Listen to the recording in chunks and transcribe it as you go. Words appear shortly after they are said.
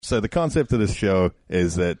So the concept of this show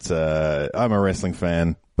is that I'm a wrestling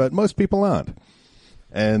fan, but most people aren't.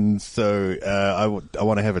 And so I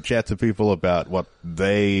want to have a chat to people about what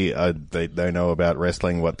they know about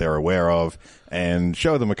wrestling, what they're aware of, and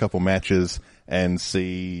show them a couple matches and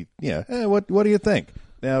see, what do you think?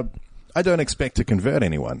 Now, I don't expect to convert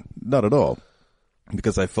anyone, not at all,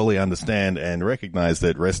 because I fully understand and recognize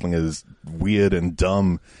that wrestling is weird and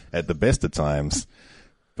dumb at the best of times.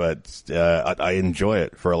 But I enjoy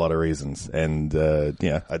it for a lot of reasons, and I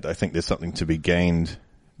think there's something to be gained.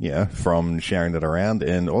 Yeah, from sharing that around.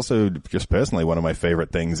 And also, just personally, one of my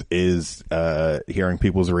favorite things is hearing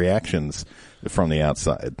people's reactions from the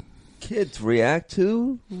outside. Kids react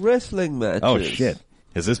to wrestling matches. Oh, shit.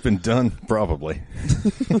 Has this been done? Probably.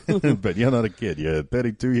 But you're not a kid. You're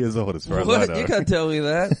 32 years old as far as I know. You can't tell me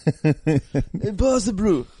that.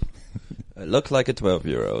 Impossible. I look like a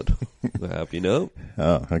 12-year-old. I hope you know.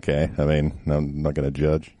 Oh, okay. I mean, I'm not going to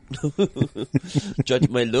judge. Judge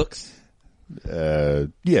my looks?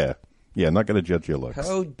 Yeah, not going to judge your looks.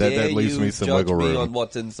 How dare that leaves you me some judge wiggle room me on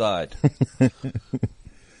what's inside?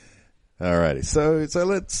 Alrighty, so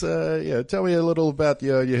let's tell me a little about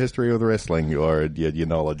your history with wrestling or your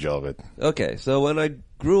knowledge of it. Okay, so when I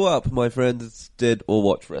grew up, my friends did all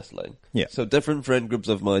watch wrestling. Yeah. So different friend groups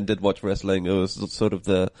of mine did watch wrestling. It was sort of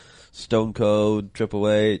the Stone Cold, Triple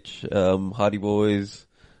H, Hardy Boys.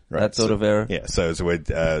 Right, that sort of era. Yeah, so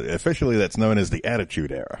officially that's known as the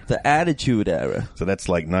Attitude Era. The Attitude Era. So that's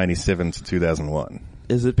like 97 to 2001.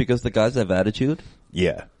 Is it because the guys have attitude?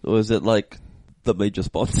 Yeah. Or is it like the major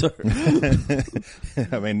sponsor?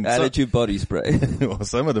 I mean, attitude body spray. Well,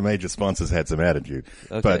 some of the major sponsors had some attitude.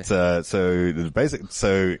 Okay. But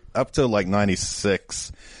so up till like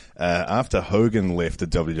 96, after Hogan left the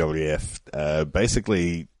WWF,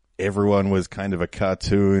 basically everyone was kind of a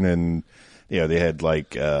cartoon and they had like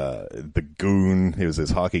the Goon, he was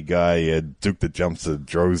this hockey guy. You had Duke the Jumpster,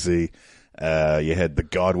 Drosy. You had the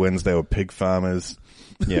Godwins, they were pig farmers.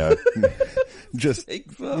 Just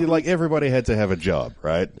like everybody had to have a job,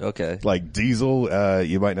 right? Okay. Like Diesel,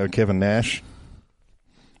 you might know Kevin Nash.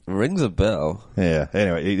 Rings a bell. Yeah.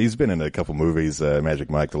 Anyway, he's been in a couple movies, Magic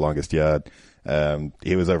Mike, The Longest Yard.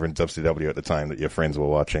 He was over in WCW at the time that your friends were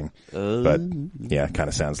watching. But yeah, kind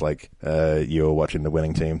of sounds like you were watching the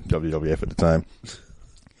winning team, WWF at the time.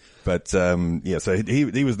 But so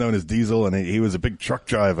he was known as Diesel, and he was a big truck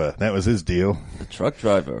driver. That was his deal. A truck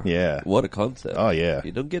driver? Yeah. What a concept. Oh, yeah.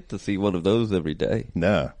 You don't get to see one of those every day.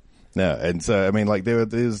 No. And so, I mean, like,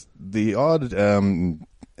 there's the odd,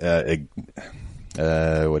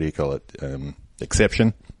 what do you call it?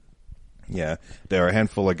 Exception. Yeah. There are a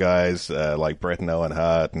handful of guys, like Bret and Owen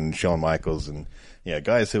Hart and Shawn Michaels and,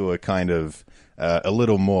 guys who are kind of, a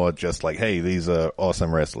little more just like, hey, these are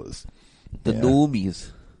awesome wrestlers. The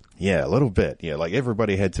normies. Yeah, a little bit. Yeah, like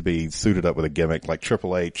everybody had to be suited up with a gimmick. Like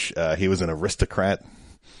Triple H, he was an aristocrat.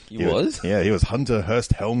 He was? Yeah, he was Hunter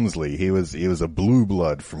Hearst Helmsley. He was a blue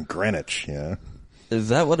blood from Greenwich. Yeah. Is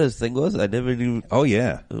that what his thing was? I never knew. Oh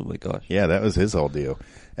yeah. Oh my gosh. Yeah, that was his whole deal.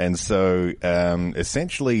 And so,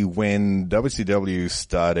 essentially, when WCW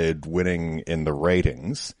started winning in the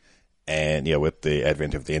ratings, and with the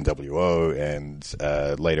advent of the NWO,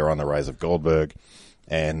 and later on the rise of Goldberg.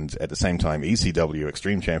 And at the same time, ECW,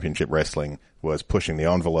 Extreme Championship Wrestling, was pushing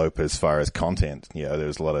the envelope as far as content. There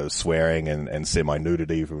was a lot of swearing and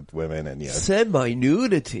semi-nudity for women. And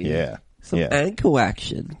semi-nudity? Yeah. Some ankle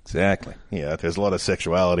action. Exactly. Yeah, there's a lot of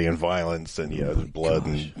sexuality and violence and, there's blood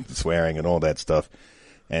and swearing and all that stuff.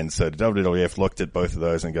 And so the WWF looked at both of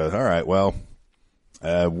those and goes, all right, well,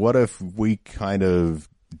 what if we kind of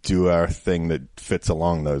do our thing that fits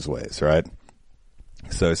along those ways, right?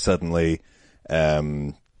 So suddenly...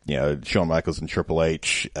 Shawn Michaels and Triple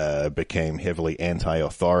H became heavily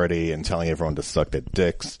anti-authority and telling everyone to suck their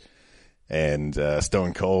dicks. And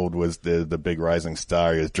Stone Cold was the big rising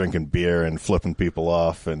star. He was drinking beer and flipping people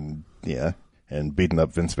off and beating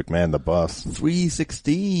up Vince McMahon, the boss.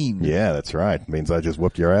 316. Yeah, that's right. Means I just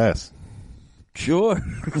whooped your ass. Sure.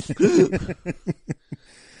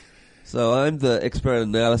 So I'm the expert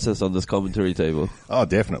analysis on this commentary table. Oh,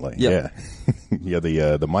 definitely. Yep. Yeah.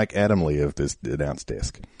 You're the Mike Adamley of this announce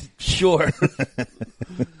desk. Sure.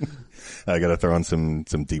 I got to throw in some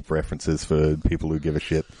deep references for people who give a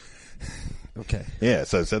shit. Okay. Yeah.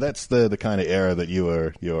 So that's the kind of era that you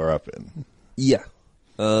were up in. Yeah.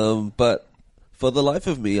 But for the life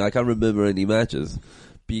of me, I can't remember any matches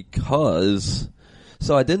because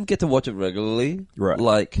I didn't get to watch it regularly.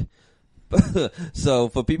 Right. So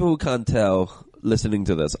for people who can't tell listening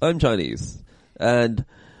to this, I'm Chinese, and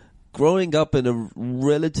growing up in a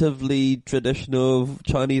relatively traditional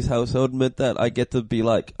Chinese household meant that I get to be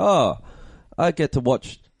like, I get to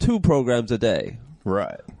watch 2 programs a day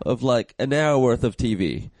Right. of like an hour worth of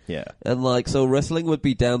TV. Yeah. And like, so wrestling would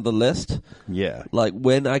be down the list, Yeah. like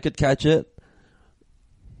when I could catch it.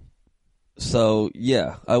 So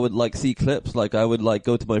yeah, I would like see clips, like I would like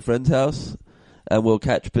go to my friend's house and we'll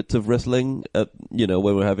catch bits of wrestling at, you know,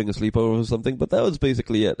 when we're having a sleepover or something, but that was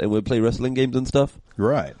basically it. And we'd play wrestling games and stuff.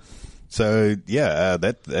 Right. So, yeah,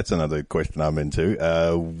 that's another question I'm into.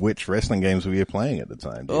 Which wrestling games were you playing at the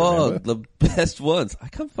time? Do you remember? The best ones. I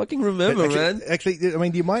can't fucking remember, man. Actually, I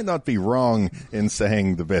mean, you might not be wrong in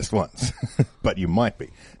saying the best ones, but you might be.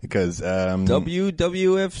 Because,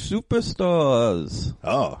 WWF Superstars.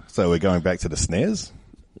 Oh, so we're going back to the SNES?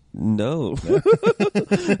 No.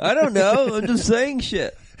 I don't know. I'm just saying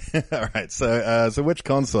shit. All right. So which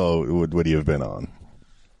console would you have been on?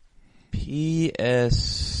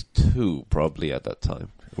 PS2, probably at that time.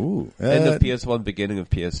 Ooh. End of PS1, beginning of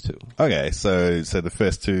PS2. Okay, so the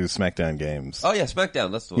first 2 SmackDown games. Oh yeah,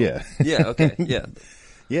 SmackDown, that's the one. Yeah. Yeah, okay, yeah.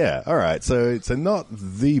 Yeah, alright, so not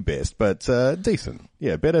the best, but decent.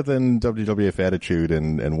 Yeah, better than WWF Attitude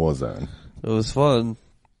and Warzone. It was fun.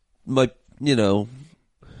 You know,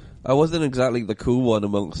 I wasn't exactly the cool one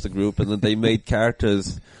amongst the group, and then they made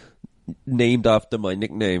characters named after my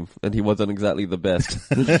nickname, and he wasn't exactly the best.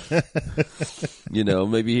 You know,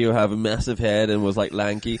 maybe he would have a massive head and was like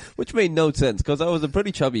lanky, which made no sense because I was a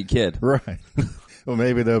pretty chubby kid. Right. Well,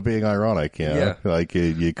 maybe they were being ironic, you know? Yeah. Like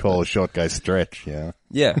you call a short guy Stretch, you know?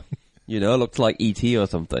 Yeah. You know, looked like E.T. or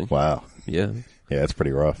something. Wow. Yeah. Yeah, that's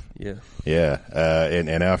pretty rough. Yeah. Yeah.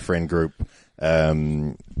 In our friend group,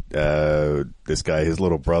 this guy, his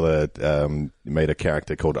little brother, made a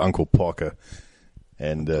character called Uncle Porker.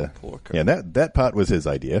 And, yeah, that part was his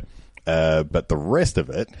idea. But the rest of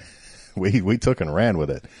it, we took and ran with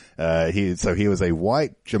it. He was a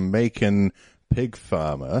white Jamaican pig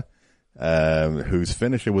farmer, whose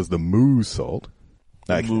finisher was the moo salt.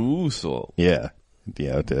 Moo salt? Yeah.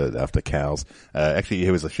 Yeah, after cows. Actually, he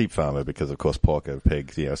was a sheep farmer because, of course, pork are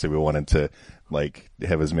pigs, you know, so we wanted to, like,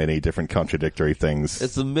 have as many different contradictory things.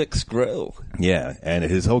 It's a mixed grill. Yeah, and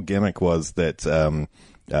his whole gimmick was that,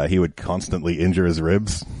 he would constantly injure his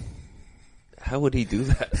ribs. How would he do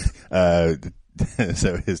that?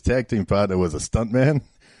 So his tag team partner was a stuntman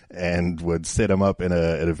and would set him up in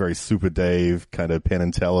a very Super Dave kind of Penn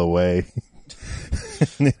and Teller way.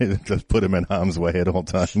 Just put him in harm's way at all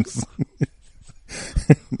times.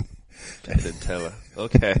 Penn and Teller.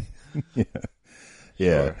 Okay. Yeah.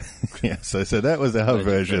 Yeah. Sure. Yeah. So that was our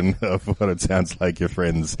version of what it sounds like your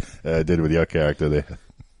friends did with your character there.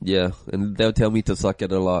 Yeah, and they'll tell me to suck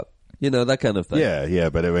it a lot. You know, that kind of thing. Yeah,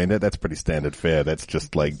 but I mean, that's pretty standard fare. That's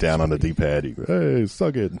just like down on the D-pad. You go, hey,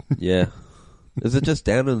 suck it. Yeah. Is it just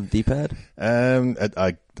down on the D-pad?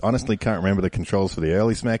 I honestly can't remember the controls for the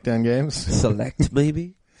early SmackDown games. Select,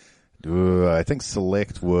 maybe? I think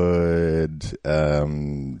Select would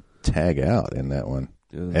tag out in that one.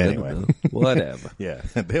 Anyway. Whatever. Yeah,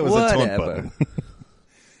 there was a taunt button.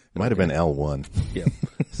 Might have been L1. Yeah.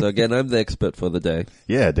 So again, I'm the expert for the day.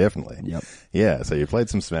 Yeah, definitely. Yep. Yeah, so you played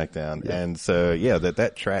some SmackDown, and so yeah,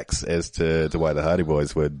 that tracks as to why the Hardy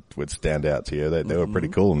Boys would stand out to you. They were pretty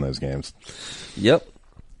cool in those games. Yep.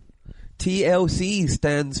 TLC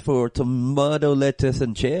stands for tomato, lettuce,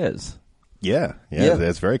 and chairs. Yeah,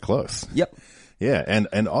 that's very close. Yep. Yeah,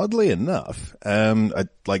 and oddly enough,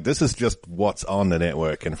 like this is just what's on the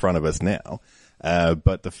network in front of us now.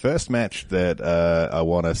 But the first match that I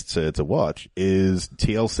want us to watch is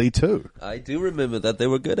TLC 2. I do remember that. They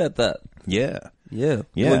were good at that. Yeah. Yeah.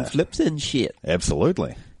 Doing flips and shit.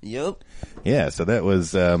 Absolutely. Yep. Yeah, so that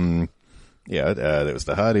was, that was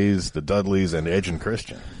the Hardys, the Dudleys, and Edge and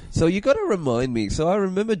Christian. So you gotta remind me. So I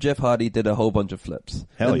remember Jeff Hardy did a whole bunch of flips.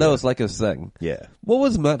 Hell and that was like a thing. Yeah. What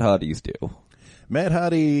was Matt Hardy's deal? Matt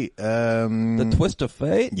Hardy, the Twist of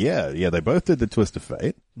Fate? Yeah, they both did the Twist of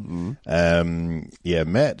Fate.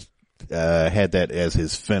 Mm-hmm. Matt, had that as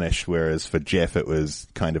his finish, whereas for Jeff it was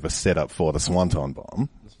kind of a setup for the Swanton Bomb.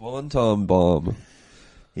 The Swanton Bomb.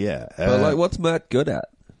 Yeah. But what's Matt good at?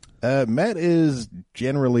 Matt is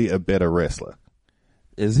generally a better wrestler.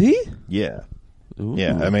 Is he? Yeah. Ooh.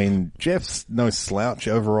 Yeah, I mean, Jeff's no slouch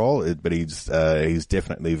overall, but he's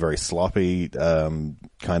definitely very sloppy, kind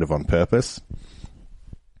of on purpose.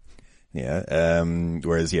 Yeah,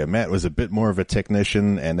 whereas, Matt was a bit more of a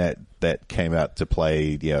technician, and that came out to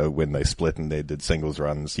play, when they split and they did singles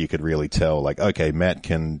runs, you could really tell, like, okay, Matt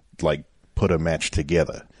can, like, put a match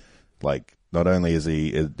together. Like, not only is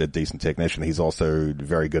he a decent technician, he's also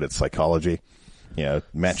very good at psychology.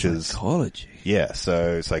 Matches. Psychology? Yeah,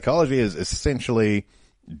 so psychology is essentially,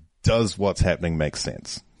 does what's happening make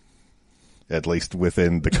sense? At least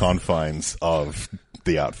within the confines of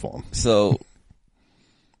the art form. So,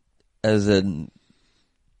 As in,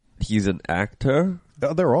 he's an actor?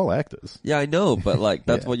 Oh, they're all actors. Yeah, I know, but like,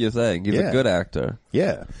 that's what you're saying. He's a good actor.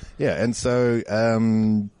 Yeah. Yeah. And so,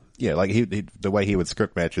 like the way he would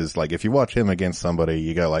script matches, like if you watch him against somebody,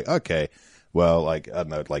 you go like, okay, well, like, I don't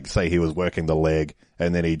know, like say he was working the leg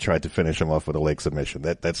and then he tried to finish him off with a leg submission.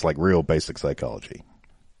 That's like real basic psychology.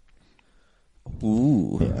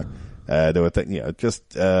 Ooh. Yeah. There were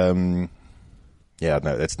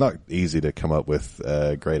no, it's not easy to come up with,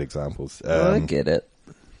 great examples. I get it.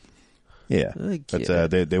 Yeah,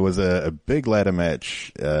 but there was a big ladder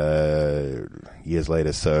match years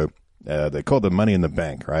later. So they called the Money in the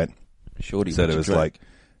Bank, right? Shorty. So there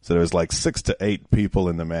was like 6 to 8 people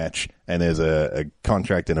in the match, and there's a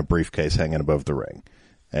contract in a briefcase hanging above the ring.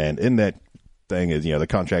 And in that thing is, the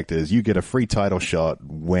contract is you get a free title shot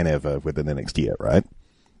whenever within the next year, right?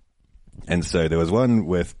 And so there was one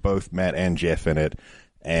with both Matt and Jeff in it,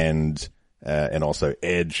 and also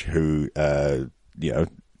Edge, who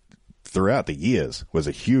throughout the years was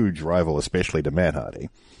a huge rival, especially to Matt Hardy.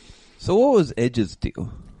 So what was Edge's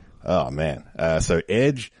deal? Oh man. So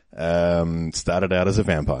Edge, started out as a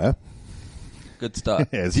vampire. Good start.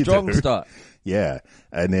 Strong start. Yeah.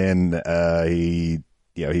 And then,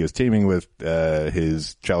 he was teaming with,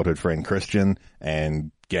 his childhood friend Christian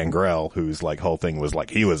and Gangrel, whose like whole thing was like,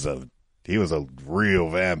 he was a real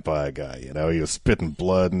vampire guy, he was spitting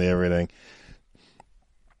blood and everything.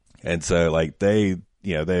 And so like they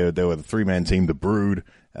were the 3-man team, the Brood,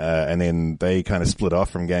 and then they kind of split off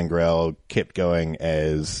from Gangrel, kept going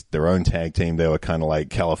as their own tag team. They were kind of like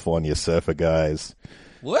California surfer guys.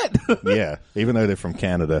 What? Yeah, even though they're from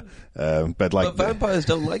Canada. But vampires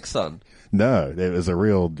don't like sun. No, it was a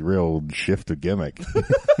real shifted gimmick.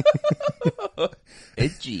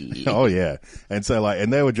 Edgy. Oh yeah. And so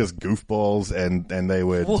and they were just goofballs and they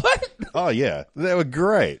would. What? Oh yeah. They were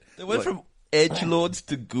great. They went from edgelords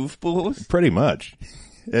to goofballs? Pretty much.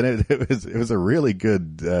 And it was a really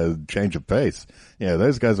good, change of pace. Yeah,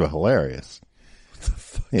 those guys were hilarious. What the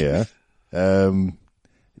fuck? Yeah.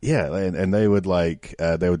 Yeah, and they would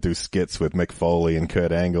they would do skits with Mick Foley and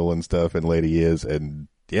Kurt Angle and stuff in later years, and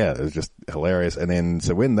yeah, it was just hilarious. And then,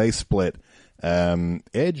 so when they split,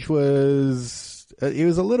 Edge he was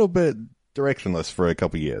a little bit directionless for a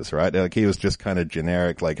couple of years, right? Like he was just kind of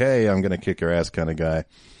generic, like, hey, I'm gonna kick your ass kind of guy.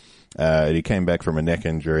 He came back from a neck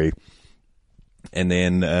injury, and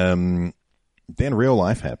then real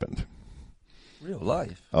life happened. Real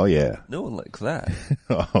life? Oh yeah. No one likes that.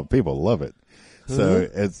 Oh, people love it.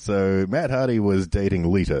 So Matt Hardy was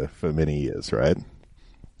dating Lita for many years, right?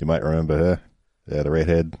 You might remember her, the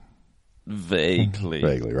redhead. Vaguely.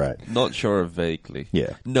 Vaguely, right. Not sure of vaguely.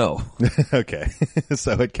 Yeah. No. Okay.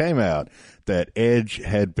 So it came out that Edge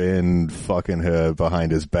had been fucking her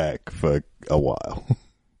behind his back for a while.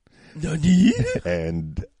 Nani?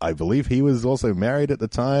 And I believe he was also married at the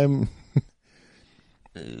time.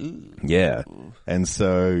 Yeah. And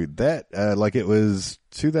so that, it was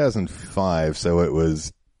 2005, so it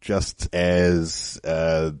was just as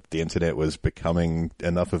the internet was becoming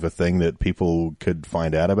enough of a thing that people could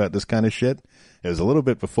find out about this kind of shit. It was a little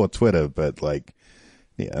bit before Twitter, but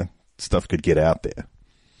stuff could get out there.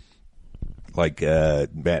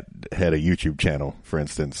 Matt had a YouTube channel, for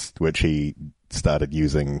instance, which he started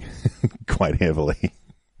using quite heavily.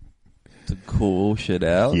 To call shit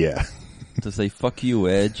out? Yeah. To say, fuck you,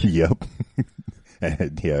 Edge. Yep.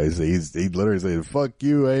 And he literally said, fuck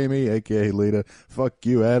you, Amy, aka Lita. Fuck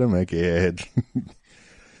you, Adam, aka Edge.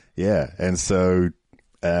 Yeah. And so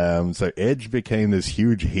Edge became this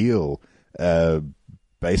huge heel,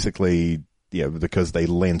 basically, because they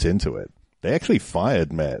lent into it. They actually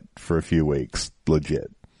fired Matt for a few weeks, legit.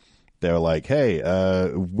 They were like, hey,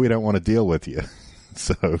 we don't want to deal with you.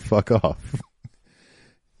 So fuck off.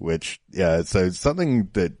 Which, so something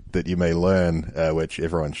that you may learn, which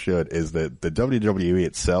everyone should, is that the WWE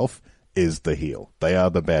itself is the heel. They are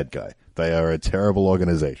the bad guy. They are a terrible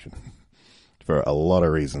organization for a lot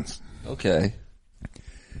of reasons. Okay.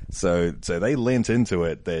 So they lent into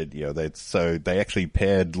it that, they actually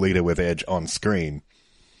paired Lita with Edge on screen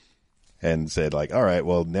and said all right,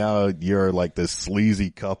 well now you're like this sleazy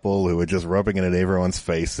couple who are just rubbing it in everyone's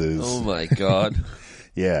faces. Oh my God.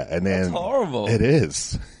 Yeah, and then... That's horrible. It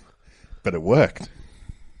is. But it worked.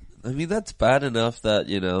 I mean, that's bad enough that,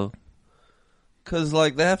 because,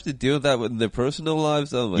 they have to deal with that in their personal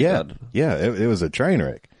lives. Oh, my God. Yeah, it was a train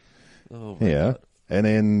wreck. Oh, my God. And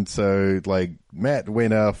then, so, Matt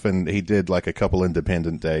went off and he did, a couple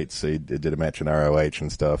independent dates. He did a match in ROH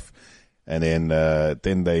and stuff. And then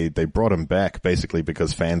they brought him back, basically,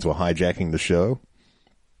 because fans were hijacking the show.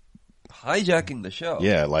 Hijacking the show?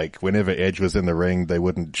 Yeah, whenever Edge was in the ring, they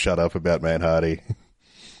wouldn't shut up about Matt Hardy.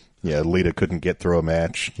 Yeah, Lita couldn't get through a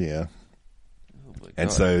match. Yeah. Oh my God.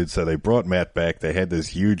 And so they brought Matt back. They had this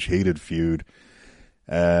huge heated feud.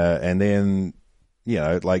 And then,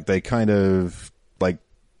 like they kind of, like,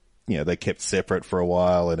 they kept separate for a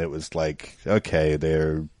while, and it was like, okay,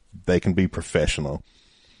 they can be professional.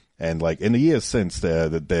 And like in the years since,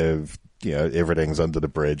 they've, everything's under the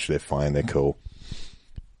bridge. They're fine. They're cool.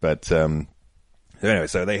 But, anyway,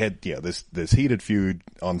 so they had, this heated feud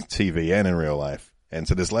on TV and in real life. And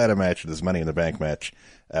so this ladder match, this Money in the Bank match,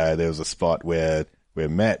 there was a spot where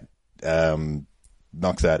Matt,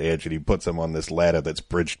 knocks out Edge, and he puts him on this ladder that's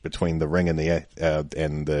bridged between the ring and the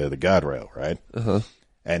guardrail, right? Uh-huh.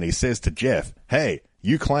 And he says to Jeff, "Hey,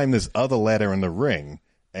 you climb this other ladder in the ring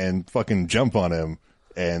and fucking jump on him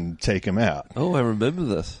and take him out." Oh, I remember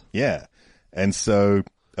this. Yeah. And so,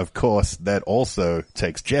 of course, that also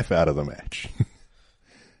takes Jeff out of the match.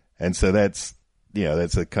 And so that's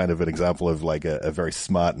a kind of an example of like a very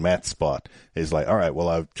smart Matt spot. Is like, all right, well,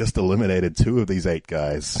 I've just eliminated 2 of these 8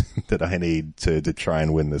 guys that I need to try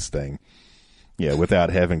and win this thing. Yeah,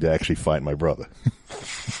 without having to actually fight my brother.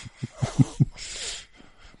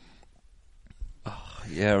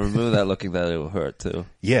 Yeah, I remember that looking that it hurt too.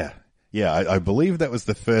 Yeah. Yeah, I believe that was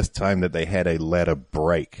the first time that they had a ladder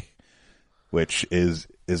break, which is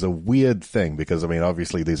a weird thing because, I mean,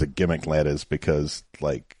 obviously these are gimmick ladders because,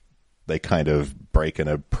 like, they kind of break in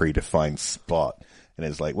a predefined spot. And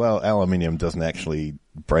it's like, well, aluminium doesn't actually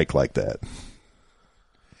break like that.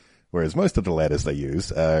 Whereas most of the ladders they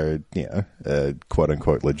use are,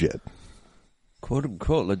 quote-unquote legit.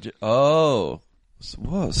 Quote-unquote legit. Oh.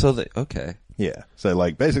 So they, okay. Yeah. So,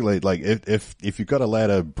 like, basically, like, if you've got a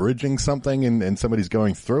ladder bridging something and somebody's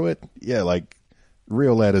going through it, yeah, like,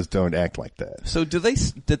 real ladders don't act like that. So did they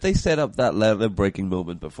set up that ladder breaking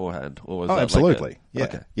moment beforehand? Or was that absolutely.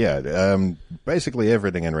 Like okay. Yeah. Yeah. Basically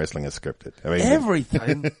everything in wrestling is scripted. I mean,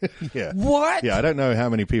 everything? Yeah. What? Yeah, I don't know how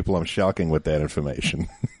many people I'm shocking with that information.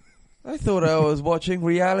 I thought I was watching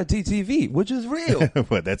reality TV, which is real.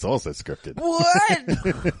 But that's also scripted.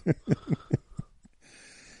 What?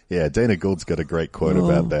 Yeah, Dana Gould's got a great quote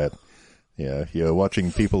about that. Yeah, you're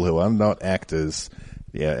watching people who are not actors,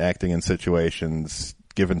 acting in situations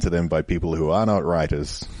given to them by people who are not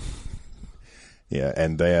writers. Yeah,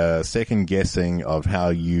 and they are second guessing of how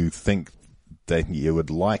you think that you would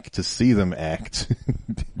like to see them act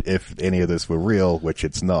if any of this were real, which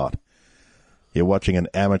it's not. You're watching an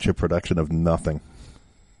amateur production of nothing.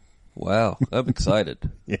 Wow, I'm excited.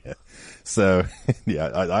 Yeah. So, yeah,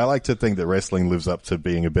 I like to think that wrestling lives up to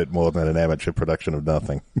being a bit more than an amateur production of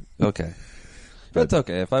nothing. Okay. That's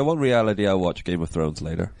okay. If I want reality, I'll watch Game of Thrones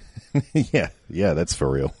later. Yeah, that's for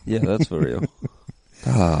real. Yeah, that's for real.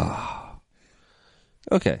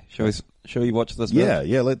 Okay, shall we watch this now?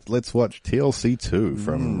 Yeah, let's watch TLC 2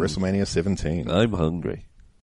 from WrestleMania 17. I'm hungry.